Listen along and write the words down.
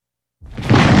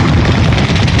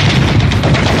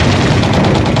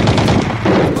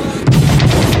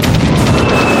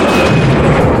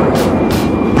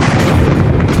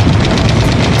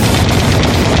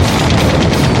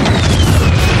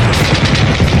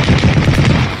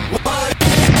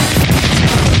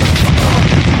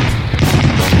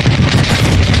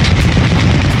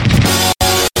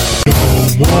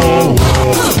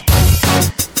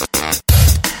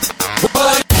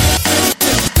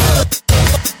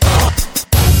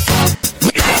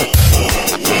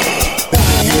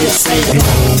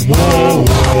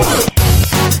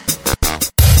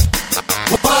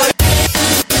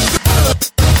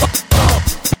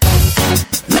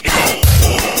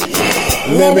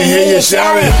Let me hear you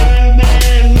shout it.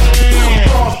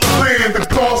 Across the land, the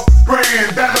cost is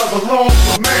grand, that doesn't belong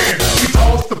to man. We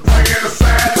toss the plan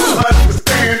aside to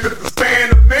understand that the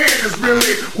span of man is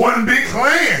really one big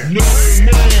clan. You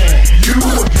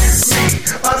against me,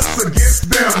 us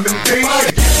against them, and they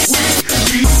against we.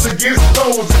 These against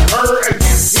those, and her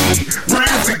against he.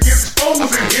 Rams against foes,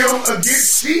 and him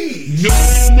against she.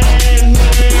 Against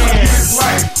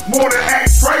life, more than act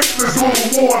right, let's go to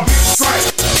war against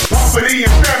strife. Property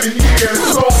and family, yeah,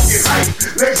 let's all get hype.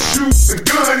 Let's shoot the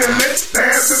gun and let's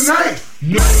stab the knife.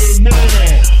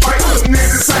 Fighting and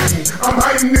exciting, I'm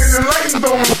hiding in the light,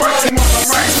 though I'm fighting while I'm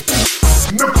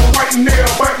writing. Knuckle white nail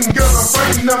biting, girl, I'm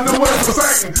fighting, I'm the one for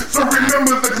sighting. So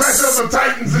remember the clash of the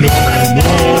titans and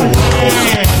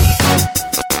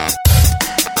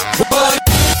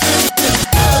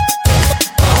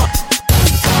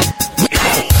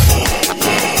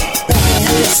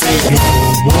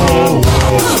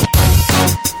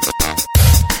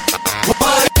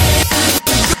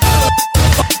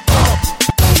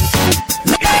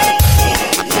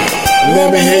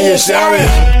Let me hear you shout it.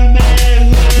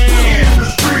 in the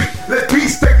street, let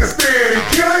peace take a stand and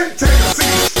kill it, take a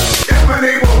seat. If my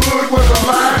neighborhood was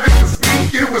alive, it could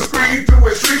speak, it would scream to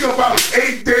a shriek about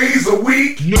 8 days a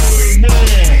week.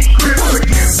 Crips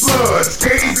against bloods,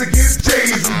 K's against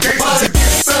J's, and gangsters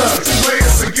against thugs,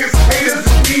 players against haters,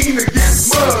 and mean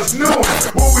against mugs. Knowing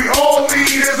what we all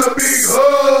need is a big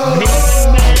hug.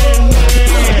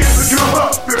 Get to come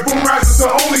up, if boom rises, the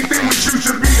only thing we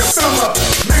should be a thumb up.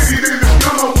 Maybe then the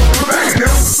come up will come back and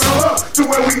help us sum up to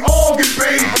where we all get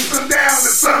paid from sundown to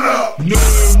sun up.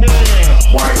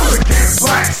 Whites against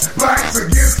blacks, blacks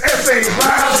against essays,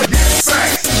 lies against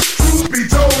facts. Truth be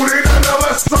told, ain't none of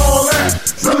us all that.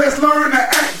 So let's learn to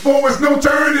act for it's no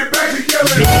turning back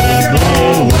together.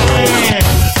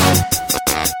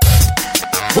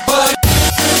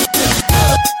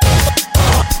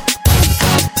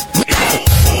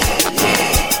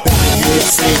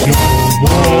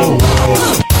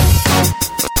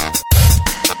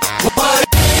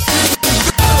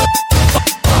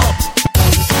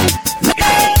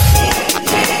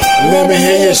 Let me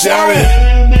hear you shout it.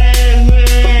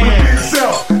 Within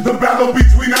self, the battle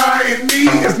between I and me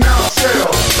is now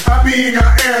settled. I being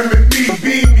I am and me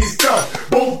being myself.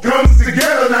 Both comes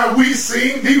together, now we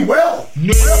sing the wealth.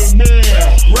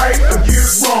 Right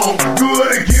against wrong,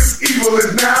 good against evil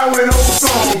is now an old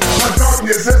song. My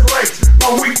darkness has light,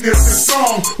 my weakness is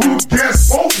strong. Who guessed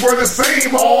both were the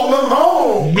same all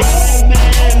along?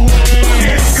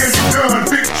 It can be done,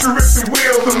 picturesque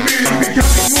will, the many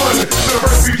becoming one. The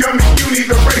verse becoming uni,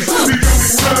 the race becoming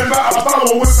run by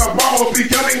Apollo with the power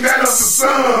becoming that of the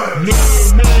sun.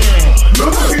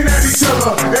 Looking at each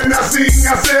other and not seeing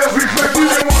ourselves reflected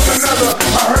in one another. I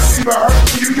hurt you, but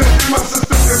hurt you, cause you're my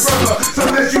sister and brother.